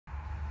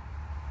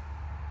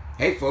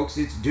Hey folks,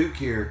 it's Duke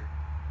here.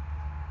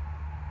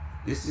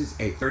 This is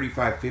a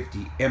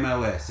 3550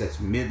 MLS.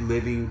 That's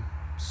mid-living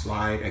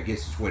slide, I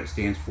guess is what it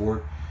stands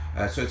for.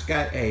 So it's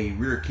got a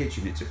rear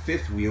kitchen. It's a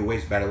fifth wheel,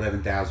 weighs about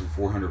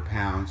 11,400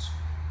 pounds.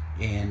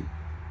 And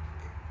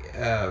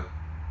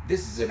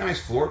this is a nice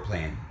floor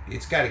plan.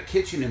 It's got a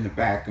kitchen in the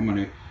back. I'm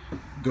going to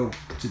go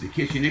to the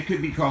kitchen. It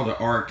could be called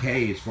an RK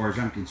as far as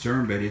I'm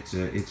concerned, but it's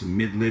a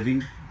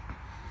mid-living.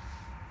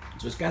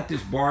 So it's got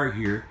this bar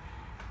here.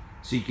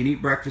 So you can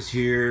eat breakfast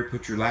here,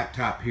 put your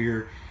laptop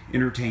here,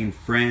 entertain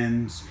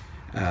friends,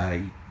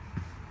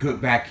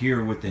 cook back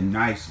here with a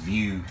nice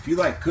view. If you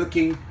like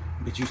cooking,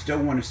 but you still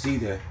want to see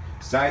the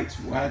sights,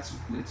 well, it's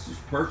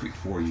just perfect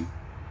for you.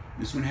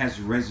 This one has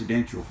a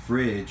residential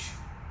fridge,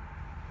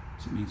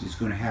 so it means it's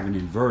going to have an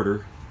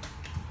inverter.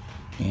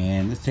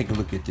 And let's take a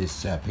look at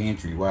this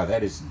pantry. Wow,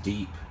 that is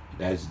deep.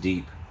 That is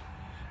deep.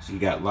 So you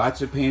got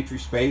lots of pantry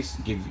space.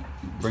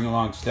 Bring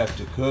along stuff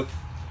to cook.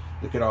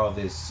 Look at all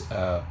this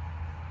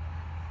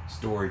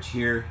storage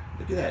here.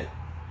 Look at that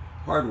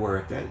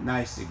hardware, that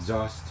nice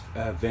exhaust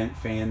vent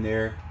fan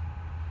there.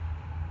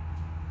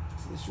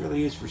 So this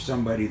really is for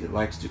somebody that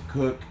likes to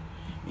cook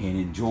and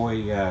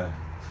enjoy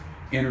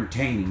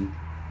entertaining.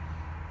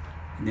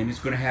 And then it's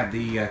going to have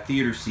the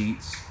theater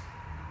seats,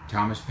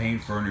 Thomas Paine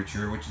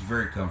furniture, which is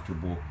very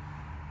comfortable.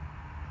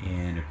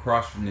 And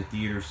across from the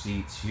theater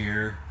seats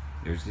here,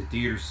 there's the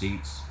theater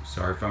seats.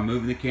 Sorry if I'm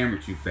moving the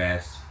camera too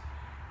fast.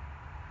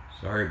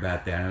 Sorry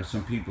about that. I know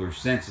some people are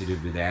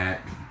sensitive to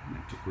that.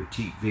 To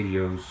critique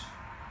videos,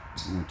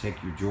 I'm going to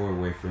take your joy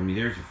away from you.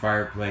 There's your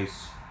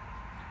fireplace.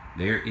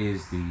 There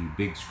is the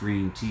big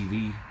screen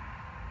TV.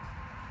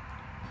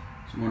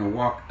 So I'm going to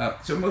walk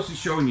up. So I'm mostly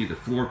showing you the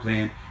floor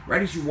plan.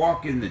 Right as you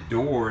walk in the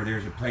door,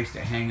 there's a place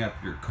to hang up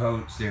your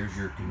coats. There's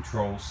your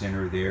control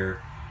center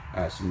there.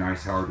 Some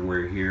nice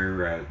hardware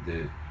here.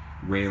 The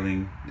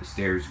railing, the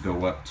stairs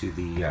go up to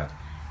the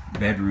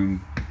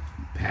bedroom,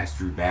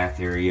 pass-through bath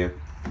area.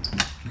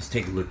 Let's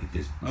take a look at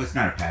this. Oh, it's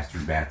not a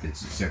pass-through bath,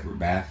 it's a separate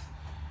bath.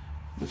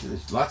 Look at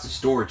this, lots of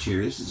storage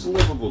here. This is a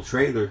livable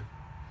trailer.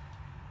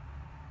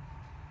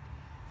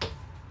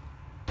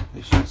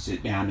 You can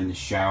sit down in the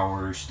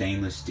shower,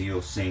 stainless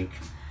steel sink.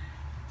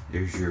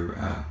 There's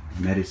your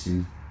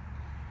medicine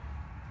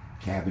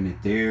cabinet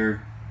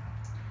there.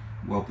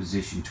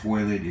 Well-positioned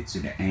toilet. It's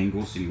at an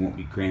angle, so you won't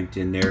be cramped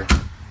in there.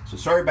 So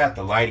sorry about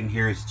the lighting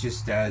here. It's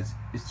just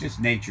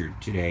nature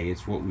today.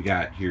 It's what we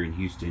got here in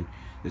Houston.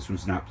 This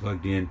one's not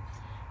plugged in.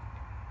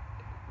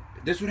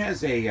 This one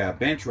has a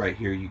bench right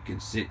here. You can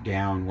sit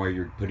down while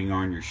you're putting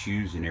on your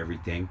shoes and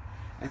everything.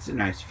 That's a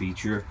nice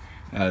feature.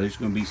 There's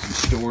going to be some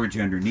storage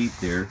underneath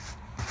there.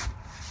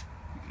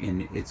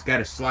 And it's got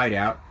a slide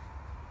out.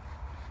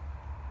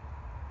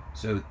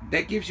 So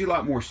that gives you a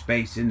lot more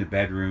space in the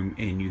bedroom.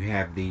 And you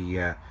have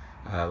the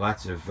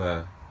lots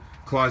of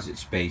closet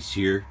space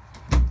here.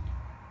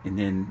 And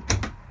then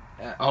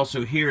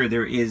also here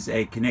there is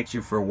a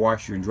connection for a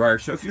washer and dryer.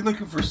 So if you're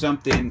looking for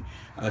something,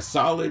 a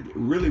solid,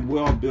 really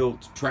well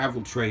built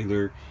travel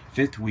trailer,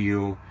 fifth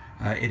wheel,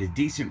 at a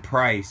decent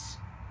price,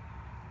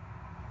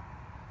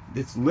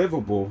 that's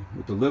livable,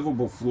 with a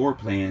livable floor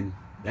plan,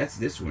 that's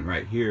this one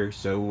right here.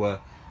 So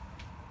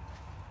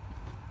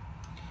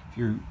if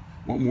you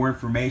want more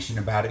information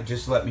about it,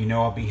 just let me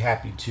know. I'll be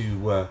happy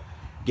to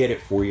get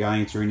it for you. I'll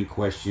answer any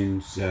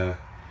questions. Here's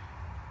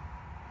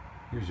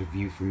a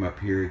view from up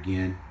here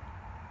again.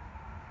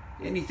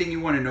 Anything you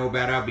want to know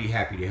about, I'll be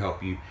happy to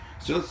help you.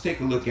 So let's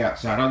take a look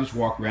outside. I'll just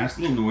walk around. It's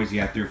a little noisy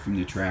out there from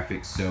the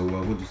traffic, so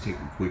we'll just take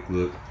a quick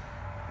look.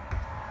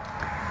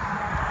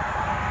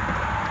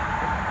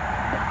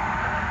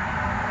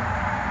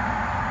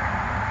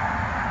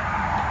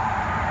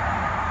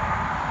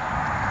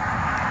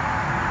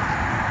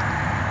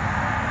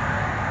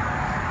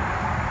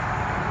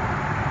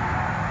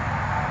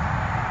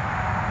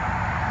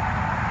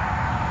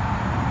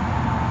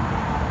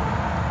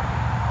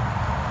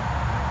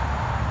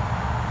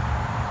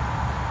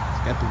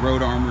 Got the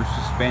Road Armor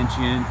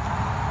suspension.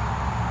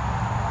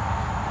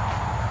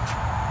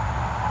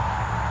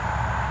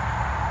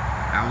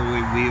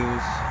 Alloy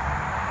wheels.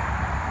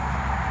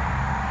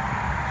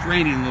 It's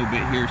raining a little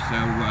bit here, so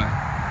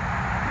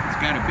it's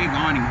got a big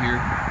awning here.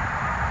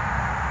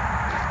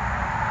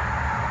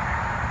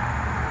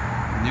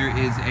 And there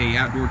is a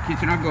outdoor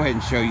kitchen. I'll go ahead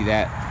and show you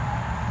that.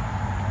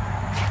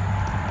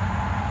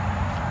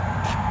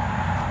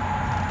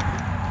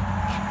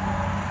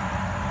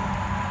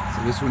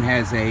 So this one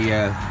has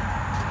a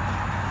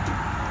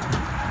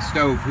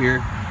stove here,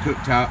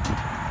 cooktop.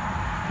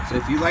 So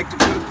if you like to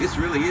cook, this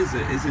really is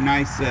a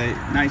nice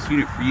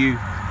unit for you.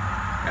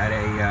 Got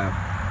a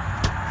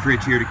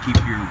fridge here to keep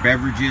your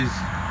beverages.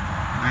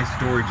 Nice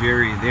storage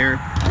area there.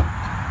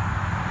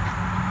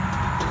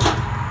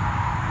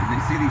 And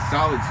then see these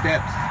solid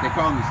steps? They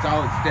call them the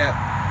solid step.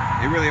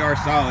 They really are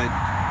solid.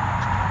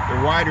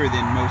 They're wider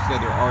than most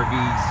other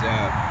RVs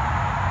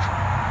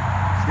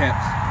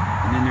steps.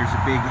 And then there's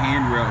a big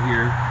handrail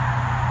here.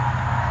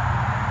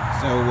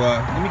 So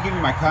let me give you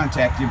my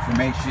contact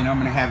information. I'm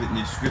going to have it in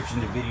the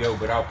description of the video,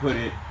 but I'll put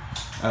it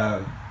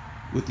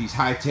with these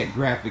high-tech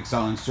graphics.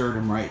 I'll insert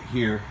them right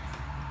here.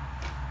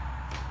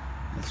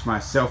 That's my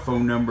cell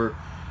phone number.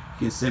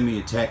 You can send me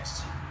a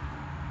text.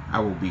 I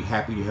will be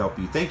happy to help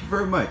you. Thank you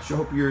very much. I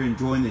hope you're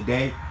enjoying the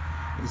day.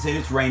 Like I said,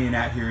 it's raining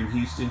out here in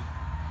Houston.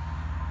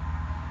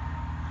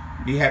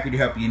 Be happy to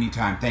help you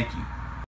anytime. Thank you.